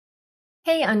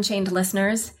Hey, Unchained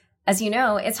listeners. As you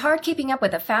know, it's hard keeping up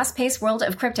with the fast-paced world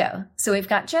of crypto, so we've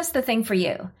got just the thing for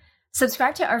you.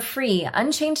 Subscribe to our free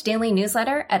Unchained daily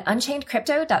newsletter at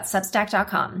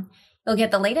unchainedcrypto.substack.com. You'll get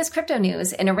the latest crypto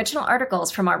news and original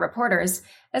articles from our reporters,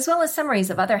 as well as summaries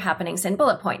of other happenings and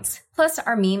bullet points, plus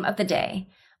our meme of the day,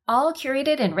 all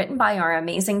curated and written by our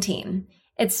amazing team.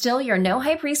 It's still your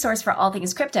no-hype resource for all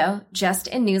things crypto, just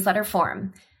in newsletter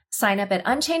form. Sign up at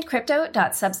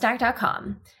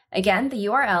unchainedcrypto.substack.com. Again, the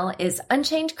URL is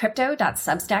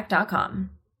unchainedcrypto.substack.com.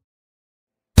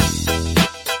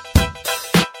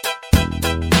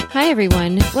 Hi,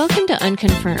 everyone. Welcome to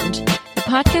Unconfirmed, the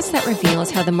podcast that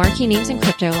reveals how the marquee names in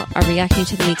crypto are reacting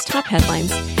to the week's top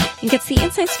headlines and gets the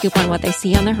inside scoop on what they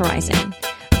see on the horizon.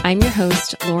 I'm your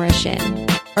host, Laura Shin.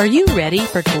 Are you ready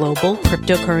for global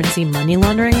cryptocurrency money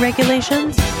laundering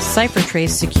regulations?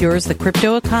 CipherTrace secures the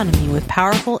crypto economy with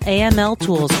powerful AML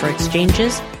tools for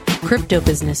exchanges, crypto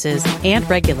businesses, and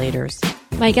regulators.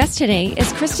 My guest today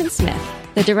is Kristen Smith,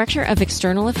 the Director of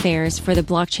External Affairs for the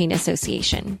Blockchain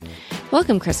Association.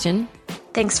 Welcome, Kristen.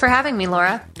 Thanks for having me,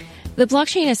 Laura. The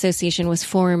Blockchain Association was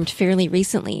formed fairly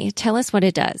recently. Tell us what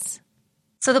it does.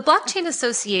 So the Blockchain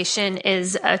Association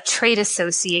is a trade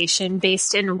association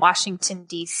based in Washington,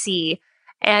 D.C.,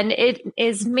 and it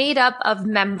is made up of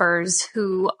members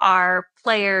who are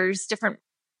players, different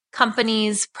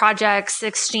companies, projects,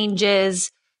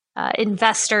 exchanges,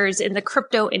 investors in the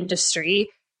crypto industry.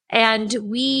 And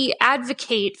we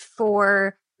advocate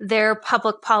for their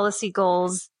public policy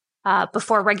goals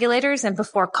before regulators and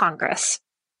before Congress.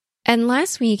 And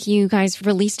last week, you guys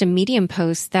released a Medium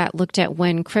post that looked at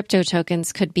when crypto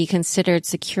tokens could be considered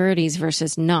securities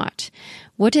versus not.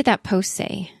 What did that post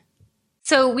say?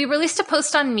 So we released a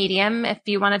post on Medium. If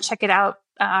you want to check it out,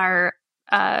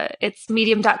 it's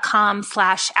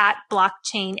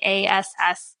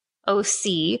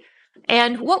medium.com/@blockchainassoc.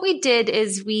 And what we did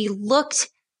is we looked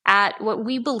at what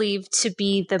we believe to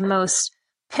be the most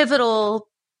pivotal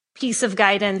piece of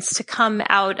guidance to come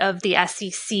out of the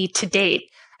SEC to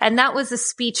date. And that was a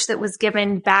speech that was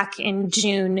given back in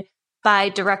June by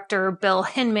Director Bill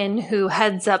Hinman, who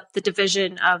heads up the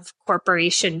Division of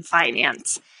Corporation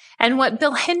Finance. And what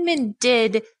Bill Hinman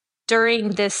did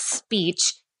during this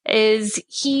speech is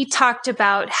he talked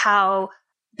about how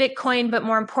Bitcoin, but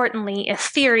more importantly,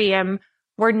 Ethereum,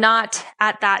 were not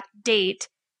at that date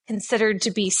considered to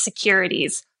be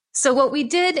securities. So what we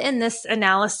did in this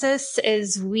analysis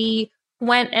is we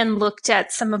went and looked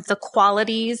at some of the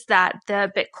qualities that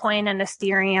the Bitcoin and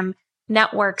Ethereum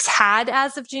networks had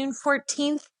as of June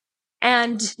 14th.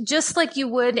 And just like you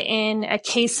would in a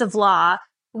case of law,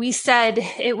 we said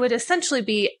it would essentially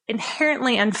be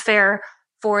inherently unfair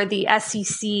for the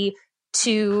SEC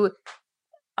to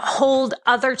hold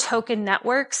other token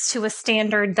networks to a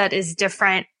standard that is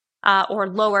different or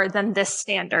lower than this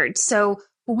standard. So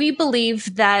we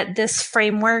believe that this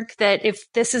framework, that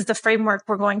if this is the framework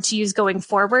we're going to use going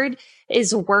forward,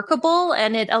 is workable,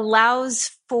 and it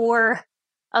allows for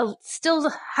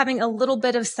still having a little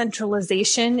bit of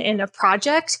centralization in a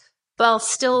project while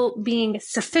still being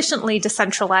sufficiently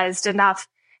decentralized enough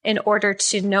in order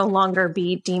to no longer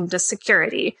be deemed a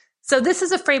security. So this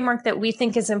is a framework that we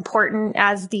think is important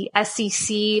as the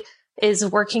SEC is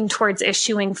working towards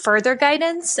issuing further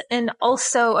guidance, and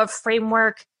also a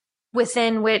framework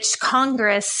within which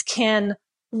Congress can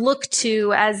look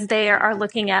to as they are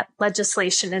looking at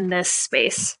legislation in this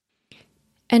space.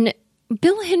 And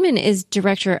Bill Hinman is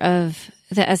director of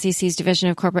the SEC's Division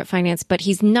of Corporate Finance, but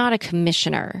he's not a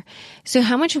commissioner. So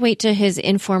how much weight do his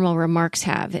informal remarks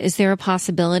have? Is there a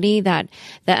possibility that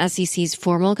the SEC's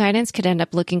formal guidance could end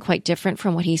up looking quite different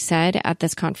from what he said at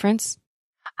this conference?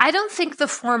 I don't think the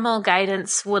formal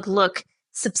guidance would look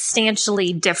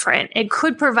substantially different. It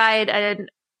could provide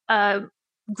a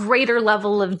greater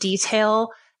level of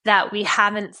detail that we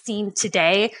haven't seen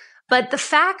today. But the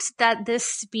fact that this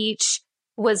speech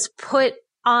was put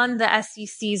on the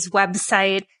SEC's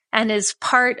website and is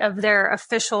part of their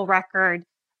official record,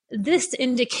 this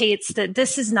indicates that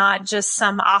this is not just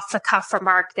some off-the-cuff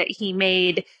remark that he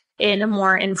made in a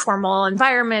more informal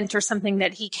environment or something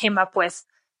that he came up with,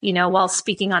 while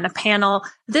speaking on a panel.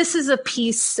 This is a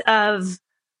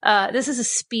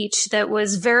speech that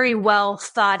was very well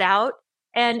thought out,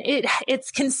 and it's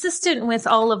consistent with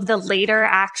all of the later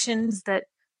actions that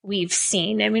we've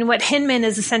seen. I mean, what Hinman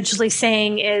is essentially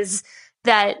saying is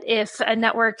that if a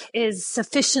network is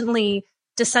sufficiently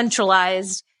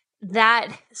decentralized,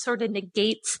 that sort of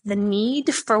negates the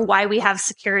need for why we have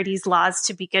securities laws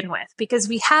to begin with, because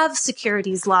we have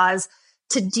securities laws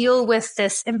to deal with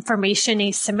this information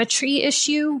asymmetry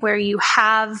issue where you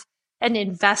have an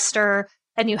investor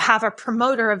and you have a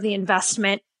promoter of the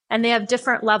investment, and they have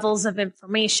different levels of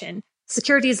information.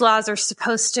 Securities laws are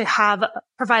supposed to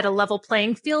provide a level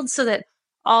playing field so that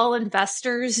all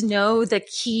investors know the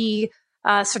key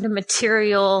sort of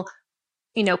material,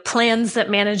 plans that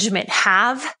management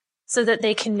have so that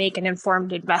they can make an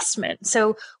informed investment.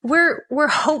 So we're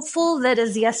hopeful that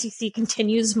as the SEC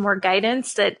continues more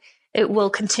guidance, that it will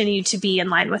continue to be in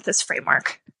line with this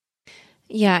framework.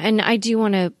 Yeah, and I do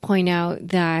want to point out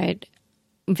that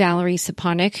Valerie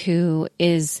Saponik, who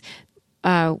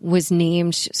was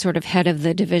named sort of head of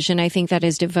the division, I think, that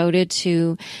is devoted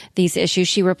to these issues.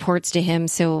 She reports to him.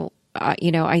 So,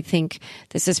 I think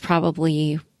this is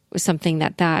probably something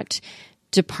that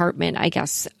department, I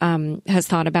guess, has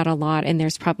thought about a lot. And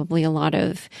there's probably a lot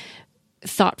of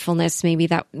thoughtfulness maybe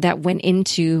that went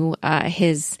into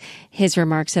his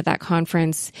remarks at that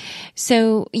conference.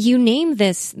 So you named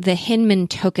this the Hinman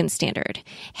token standard.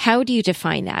 How do you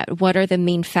define that? What are the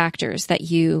main factors that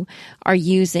you are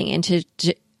using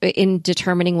in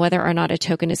determining whether or not a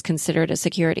token is considered a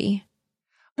security?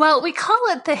 Well, we call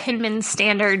it the Hinman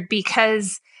standard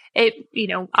because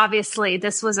obviously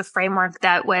this was a framework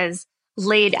that was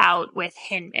laid out with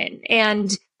Hinman.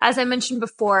 And as I mentioned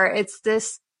before, it's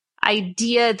this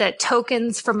idea that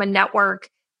tokens from a network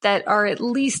that are at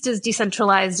least as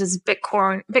decentralized as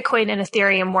Bitcoin and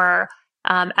Ethereum were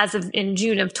as of in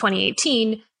June of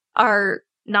 2018 are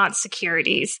not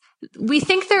securities. We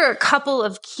think there are a couple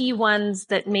of key ones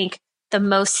that make the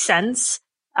most sense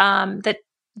that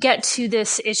get to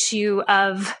this issue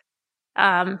of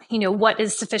what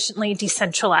is sufficiently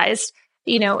decentralized.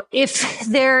 If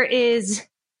there is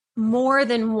more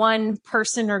than one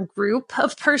person or group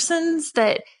of persons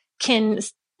that can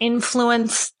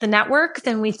influence the network,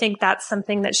 then we think that's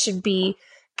something that should be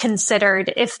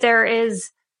considered. If there is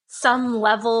some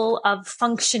level of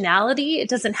functionality, it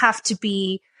doesn't have to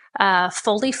be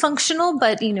fully functional,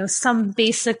 but some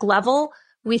basic level,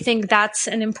 we think that's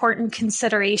an important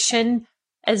consideration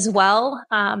as well.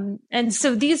 And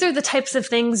so these are the types of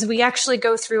things we actually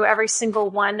go through every single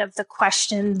one of the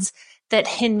questions that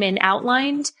Hinman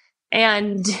outlined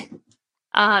and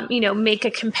make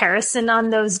a comparison on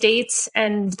those dates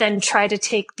and then try to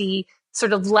take the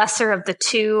sort of lesser of the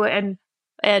two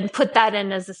and put that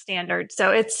in as a standard.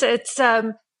 So it's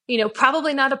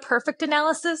probably not a perfect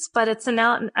analysis, but it's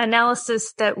an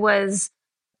analysis that was,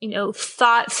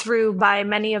 thought through by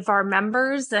many of our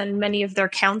members and many of their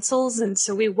councils. And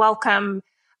so we welcome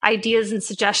ideas and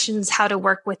suggestions how to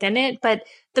work within it. But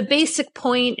the basic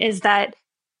point is that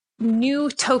new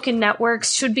token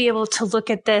networks should be able to look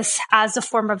at this as a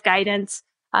form of guidance,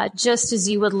 just as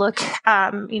you would look,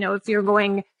 if you're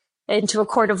going into a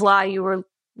court of law,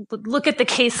 would look at the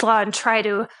case law and try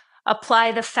to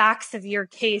apply the facts of your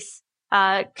case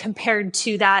compared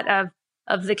to that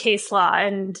of the case law.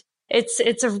 And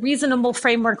it's a reasonable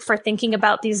framework for thinking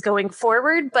about these going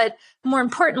forward. But more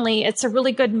importantly, it's a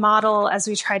really good model as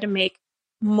we try to make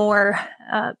more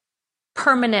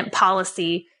permanent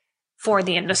policy for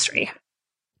the industry.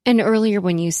 And earlier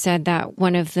when you said that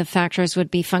one of the factors would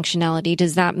be functionality,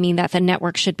 does that mean that the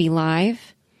network should be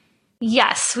live?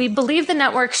 Yes, we believe the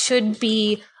network should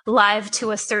be live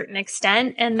to a certain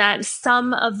extent and that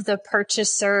some of the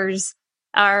purchasers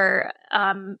are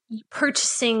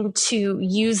purchasing to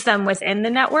use them within the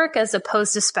network as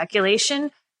opposed to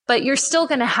speculation. But you're still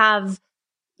going to have,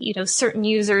 certain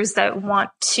users that want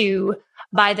to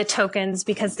buy the tokens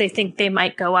because they think they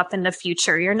might go up in the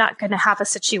future. You're not going to have a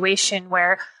situation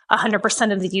where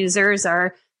 100% of the users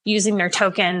are using their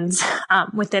tokens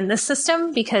within the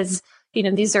system because,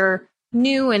 these are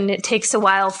new and it takes a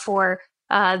while for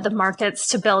the markets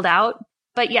to build out.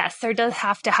 But yes, there does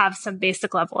have to have some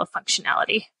basic level of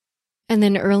functionality. And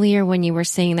then earlier when you were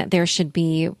saying that there should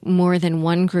be more than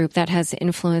one group that has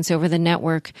influence over the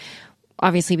network,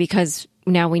 obviously because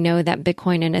now we know that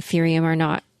Bitcoin and Ethereum are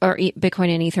not, or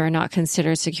Bitcoin and Ether are not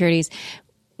considered securities,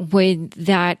 would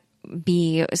that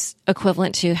be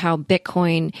equivalent to how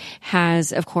Bitcoin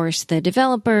has, of course, the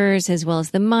developers as well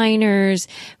as the miners,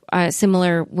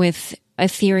 similar with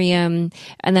Ethereum?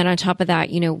 And then on top of that,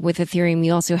 with Ethereum,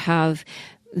 you also have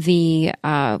the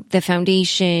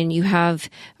foundation, you have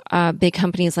big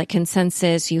companies like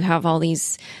Consensus, you have all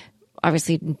these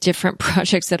obviously different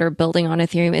projects that are building on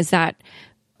Ethereum. Is that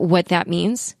what that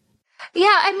means? Yeah,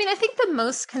 I think the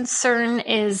most concern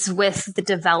is with the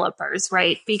developers,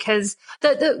 right? Because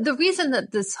the reason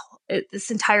that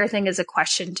this entire thing is a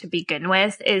question to begin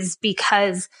with is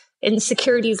because in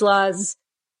securities laws,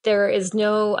 there is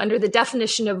no, under the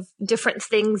definition of different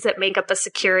things that make up a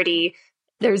security,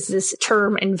 there's this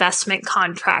term investment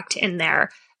contract in there.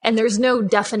 And there's no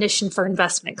definition for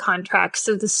investment contracts.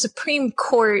 So the Supreme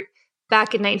Court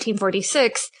back in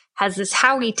 1946 has this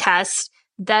Howey test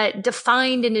that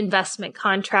defined an investment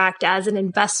contract as an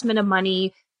investment of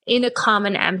money in a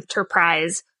common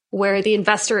enterprise where the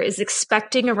investor is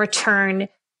expecting a return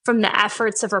from the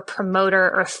efforts of a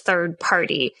promoter or third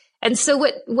party. And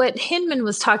so what Hinman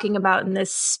was talking about in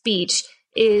this speech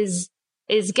is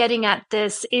getting at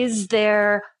this: is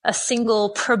there a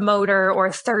single promoter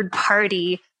or third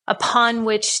party upon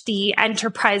which the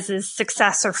enterprise's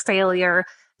success or failure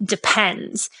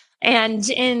depends? And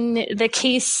in the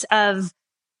case of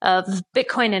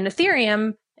Bitcoin and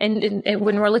Ethereum, and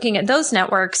when we're looking at those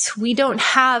networks, we don't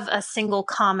have a single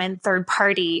common third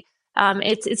party.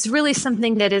 It's really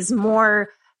something that is more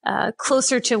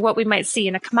closer to what we might see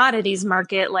in a commodities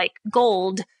market like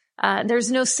gold.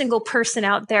 There's no single person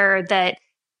out there that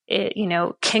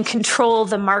can control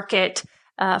the market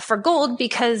for gold,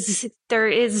 because there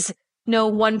is no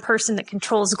one person that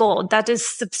controls gold. That is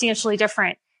substantially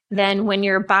different than when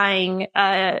you're buying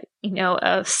a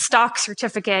stock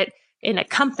certificate in a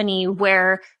company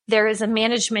where there is a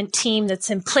management team that's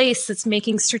in place that's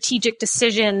making strategic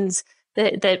decisions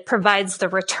that provides the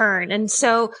return. And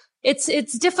so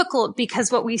it's difficult,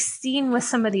 because what we've seen with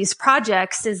some of these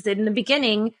projects is that in the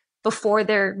beginning, before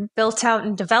they're built out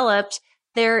and developed,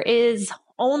 there is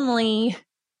only,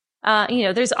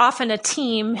 there's often a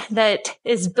team that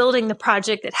is building the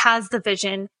project that has the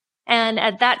vision. And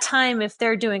at that time, if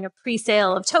they're doing a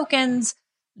pre-sale of tokens,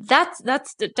 that's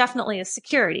definitely a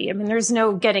security. I mean, there's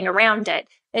no getting around it.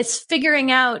 It's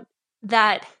figuring out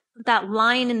that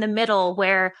line in the middle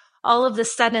where all of a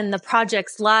sudden the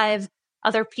project's live,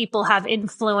 other people have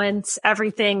influence,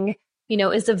 everything,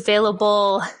 is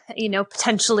available,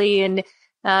 potentially in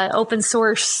open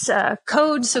source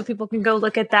code, so people can go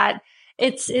look at that.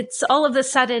 It's all of a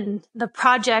sudden the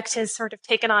project has sort of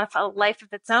taken on a life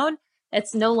of its own.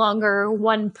 It's no longer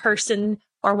one person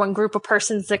or one group of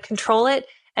persons that control it.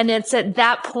 And it's at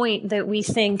that point that we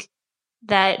think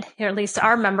that, or at least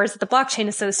our members of the Blockchain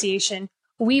Association,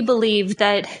 we believe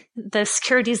that the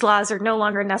securities laws are no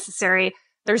longer necessary.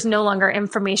 There's no longer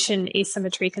information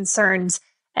asymmetry concerns,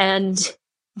 and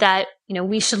that,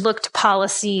 we should look to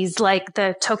policies like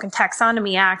the Token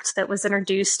Taxonomy Act that was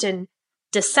introduced in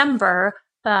December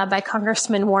by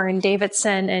Congressman Warren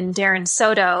Davidson and Darren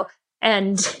Soto.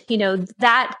 And,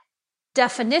 that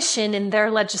definition in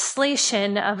their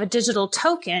legislation of a digital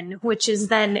token, which is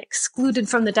then excluded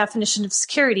from the definition of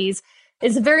securities,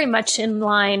 is very much in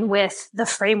line with the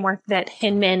framework that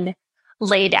Hinman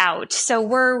laid out. So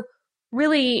we're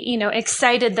really,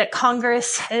 excited that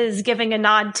Congress is giving a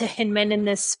nod to Hinman in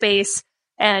this space.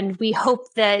 And we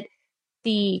hope that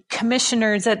the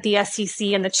commissioners at the SEC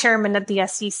and the chairman at the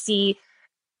SEC,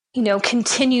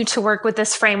 continue to work with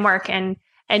this framework and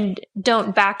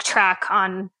don't backtrack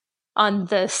on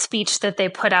the speech that they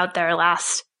put out there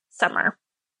last summer.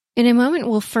 In a moment,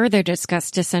 we'll further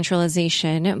discuss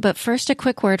decentralization, but first a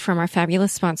quick word from our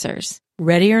fabulous sponsors.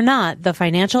 Ready or not, the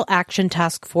Financial Action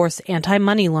Task Force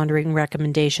anti-money laundering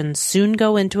recommendations soon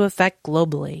go into effect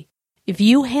globally. If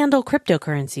you handle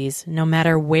cryptocurrencies, no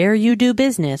matter where you do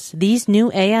business, these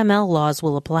new AML laws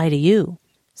will apply to you.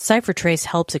 CipherTrace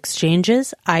helps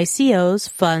exchanges, ICOs,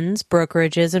 funds,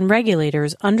 brokerages, and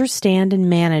regulators understand and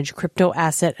manage crypto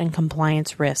asset and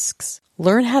compliance risks.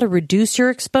 Learn how to reduce your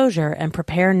exposure and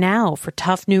prepare now for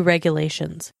tough new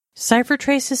regulations.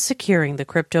 CipherTrace is securing the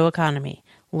crypto economy.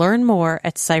 Learn more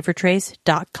at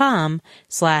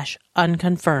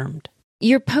ciphertrace.com/unconfirmed.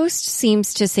 Your post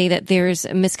seems to say that there's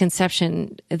a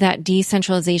misconception that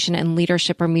decentralization and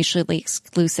leadership are mutually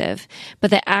exclusive,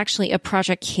 but that actually a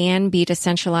project can be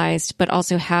decentralized but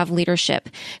also have leadership.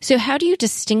 So how do you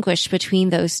distinguish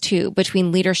between those two,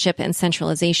 between leadership and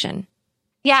centralization?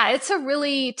 Yeah, it's a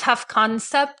really tough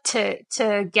concept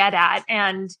to get at.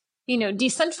 And,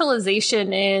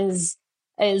 decentralization is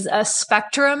a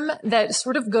spectrum that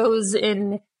sort of goes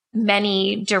in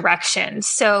many directions.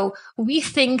 So we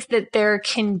think that there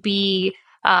can be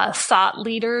thought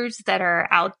leaders that are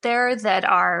out there that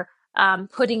are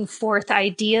putting forth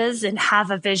ideas and have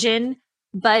a vision,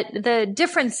 but the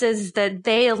difference is that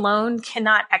they alone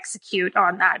cannot execute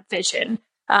on that vision.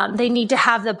 They need to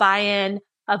have the buy-in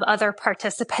of other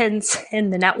participants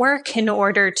in the network in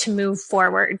order to move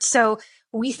forward. So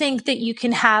we think that you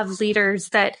can have leaders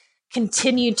that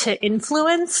continue to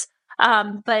influence,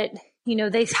 but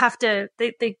they have to.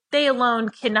 They alone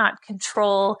cannot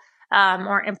control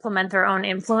or implement their own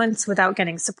influence without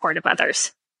getting support of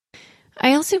others.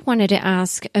 I also wanted to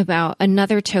ask about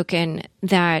another token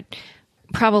that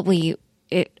probably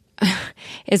it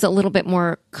is a little bit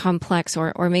more complex,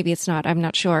 or maybe it's not. I'm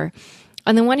not sure.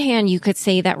 On the one hand, you could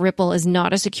say that Ripple is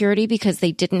not a security because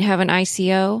they didn't have an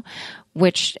ICO.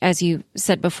 which, as you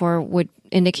said before, would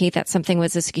indicate that something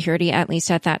was a security, at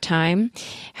least at that time.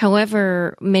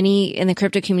 However, many in the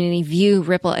crypto community view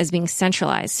Ripple as being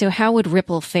centralized. So how would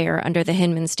Ripple fare under the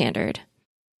Hinman standard?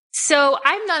 So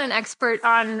I'm not an expert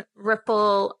on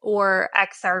Ripple or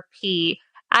XRP.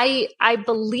 I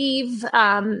believe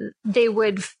they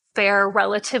would fare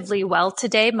relatively well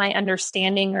today. My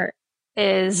understanding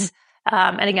is,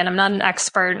 and again, I'm not an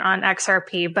expert on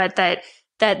XRP, but that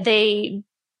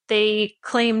they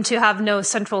claim to have no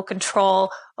central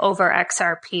control over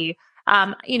XRP.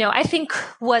 I think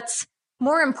what's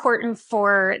more important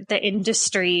for the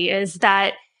industry is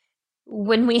that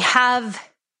when we have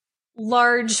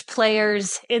large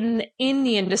players in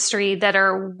the industry that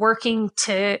are working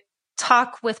to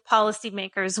talk with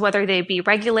policymakers, whether they be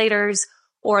regulators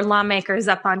or lawmakers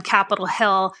up on Capitol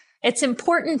Hill, it's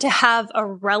important to have a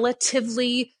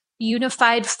relatively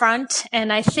unified front.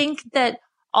 And I think that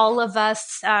all of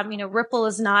us, Ripple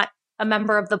is not a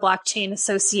member of the Blockchain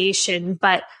Association,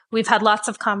 but we've had lots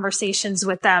of conversations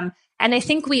with them. And I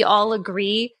think we all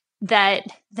agree that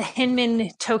the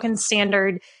Hinman token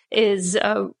standard is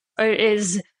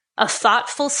a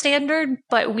thoughtful standard,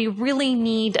 but we really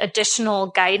need additional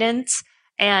guidance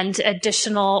and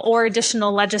additional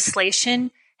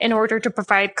legislation in order to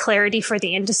provide clarity for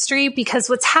the industry. Because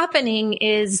what's happening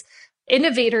is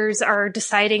innovators are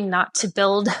deciding not to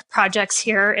build projects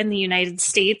here in the United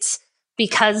States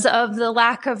because of the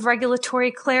lack of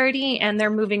regulatory clarity, and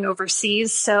they're moving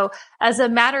overseas. So as a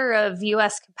matter of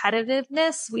U.S.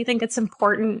 competitiveness, we think it's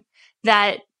important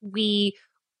that we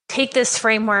take this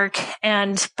framework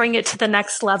and bring it to the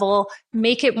next level,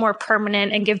 make it more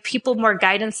permanent, and give people more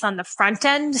guidance on the front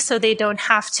end so they don't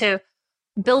have to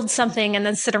build something and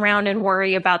then sit around and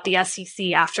worry about the SEC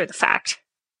after the fact.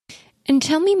 And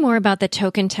tell me more about the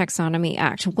Token Taxonomy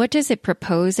Act. What does it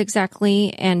propose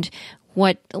exactly, and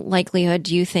what likelihood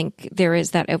do you think there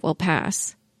is that it will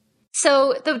pass?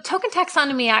 So the Token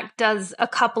Taxonomy Act does a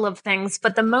couple of things,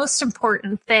 but the most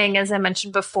important thing, as I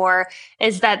mentioned before,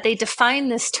 is that they define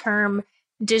this term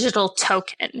digital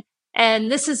token.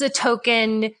 And this is a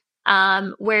token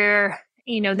where,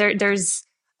 there's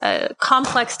a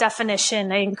complex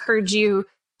definition. I encourage you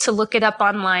to look it up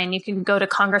online. You can go to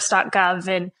congress.gov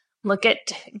and look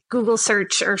at Google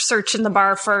search or search in the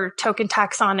bar for Token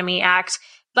Taxonomy Act.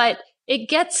 But it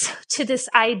gets to this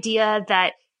idea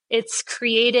that it's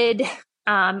created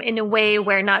in a way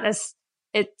where it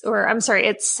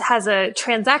has a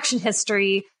transaction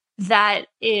history that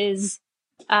is,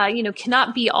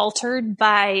 cannot be altered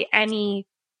by any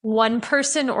one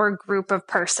person or group of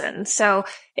persons. So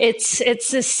it's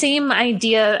the same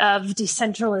idea of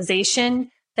decentralization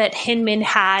that Hinman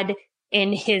had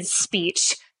in his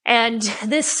speech. And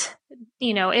this,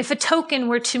 if a token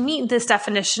were to meet this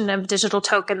definition of digital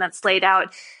token that's laid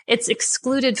out, it's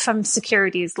excluded from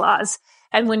securities laws.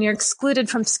 And when you're excluded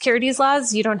from securities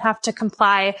laws, you don't have to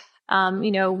comply,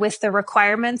 with the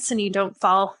requirements, and you don't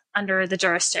fall under the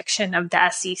jurisdiction of the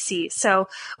SEC. So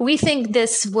we think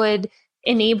this would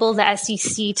enable the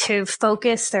SEC to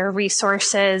focus their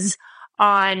resources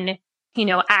on,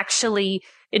 actually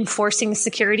enforcing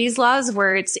securities laws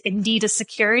where it's indeed a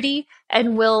security,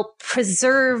 and will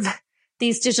preserve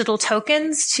these digital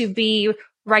tokens to be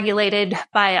regulated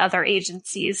by other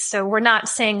agencies. So we're not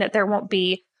saying that there won't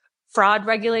be fraud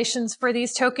regulations for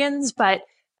these tokens, but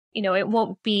it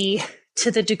won't be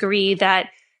to the degree that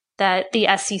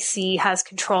the SEC has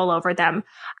control over them.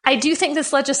 I do think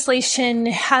this legislation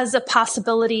has a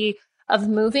possibility of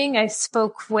moving. I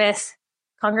spoke with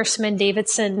Congressman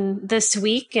Davidson this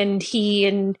week, and he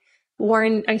and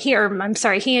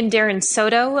Darren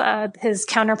Soto, his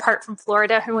counterpart from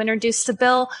Florida who introduced the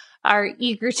bill, are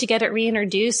eager to get it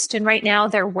reintroduced. And right now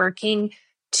they're working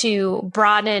to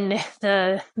broaden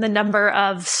the number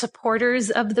of supporters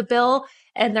of the bill.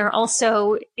 And they're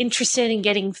also interested in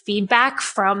getting feedback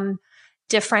from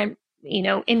different,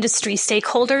 industry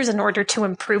stakeholders in order to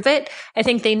improve it. I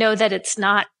think they know that it's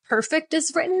not perfect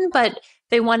as written, but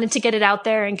they wanted to get it out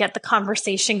there and get the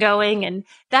conversation going. And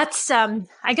that's,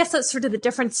 I guess that's sort of the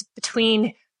difference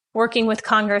between working with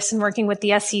Congress and working with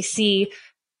the SEC.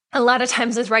 A lot of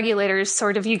times as regulators,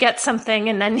 sort of, you get something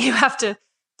and then you have to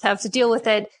deal with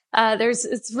it.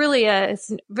 It's a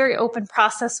very open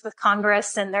process with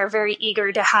Congress, and they're very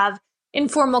eager to have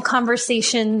informal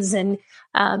conversations and,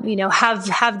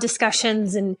 have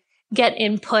discussions and get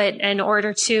input in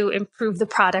order to improve the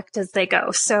product as they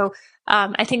go. So,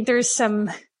 I think there's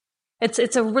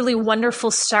it's a really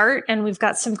wonderful start, and we've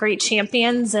got some great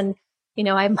champions, and,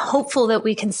 I'm hopeful that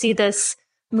we can see this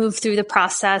move through the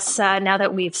process now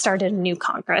that we've started a new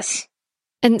Congress.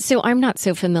 And so I'm not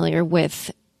so familiar with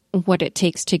what it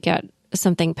takes to get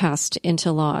something passed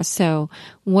into law. So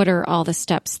what are all the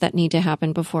steps that need to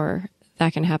happen before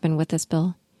that can happen with this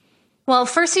bill? Well,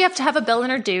 first you have to have a bill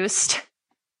introduced.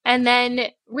 And then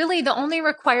really the only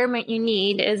requirement you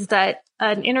need is that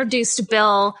an introduced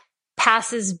bill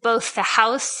passes both the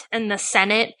House and the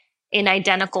Senate in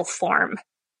identical form.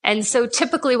 And so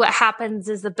typically what happens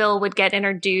is the bill would get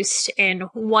introduced in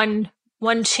one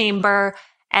chamber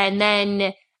and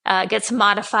then gets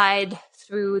modified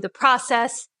through the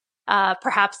process,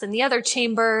 perhaps in the other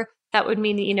chamber. That would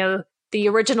mean that, the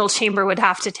original chamber would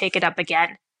have to take it up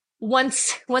again.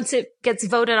 Once it gets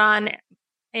voted on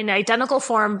in identical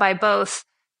form by both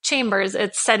chambers,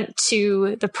 it's sent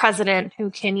to the president, who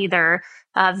can either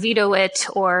veto it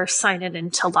or sign it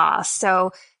into law.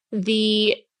 So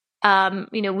we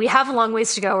have a long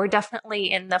ways to go. We're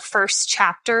definitely in the first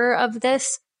chapter of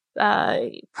this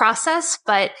process,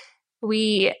 but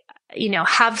we,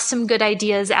 have some good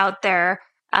ideas out there.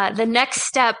 The next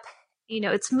step,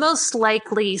 it's most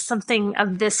likely something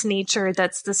of this nature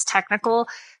that's this technical.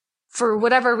 For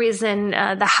whatever reason,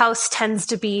 the House tends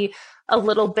to be a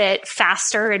little bit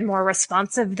faster and more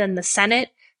responsive than the Senate.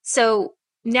 So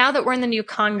now that we're in the new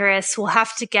Congress, we'll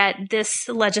have to get this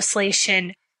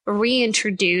legislation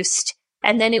reintroduced,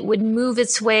 and then it would move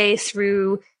its way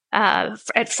through,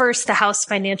 at first, the House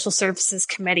Financial Services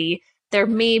Committee. There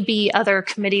may be other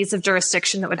committees of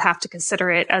jurisdiction that would have to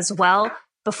consider it as well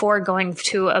before going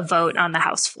to a vote on the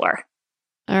House floor.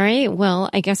 All right. Well,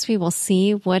 I guess we will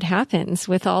see what happens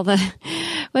with all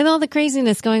the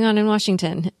craziness going on in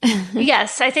Washington.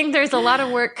 Yes, I think there's a lot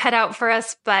of work cut out for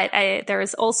us, but there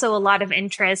is also a lot of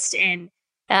interest in,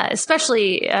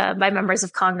 especially by members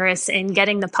of Congress, in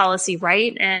getting the policy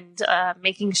right and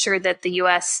making sure that the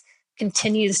U.S.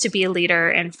 continues to be a leader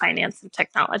in finance and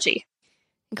technology.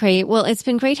 Great. Well, it's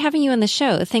been great having you on the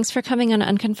show. Thanks for coming on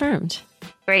Unconfirmed.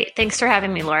 Great. Thanks for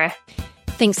having me, Laura.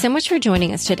 Thanks so much for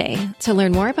joining us today. To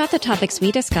learn more about the topics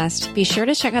we discussed, be sure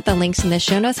to check out the links in the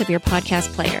show notes of your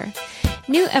podcast player.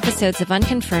 New episodes of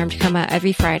Unconfirmed come out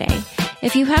every Friday.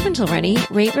 If you haven't already,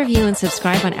 rate, review, and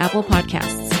subscribe on Apple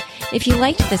Podcasts. If you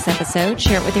liked this episode,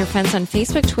 share it with your friends on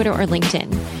Facebook, Twitter, or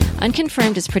LinkedIn.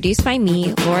 Unconfirmed is produced by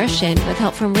me, Laura Shin, with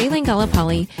help from Raylan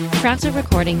Galapali, Fractal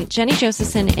Recording, Jenny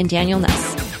Josephson, and Daniel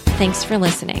Nuss. Thanks for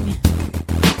listening.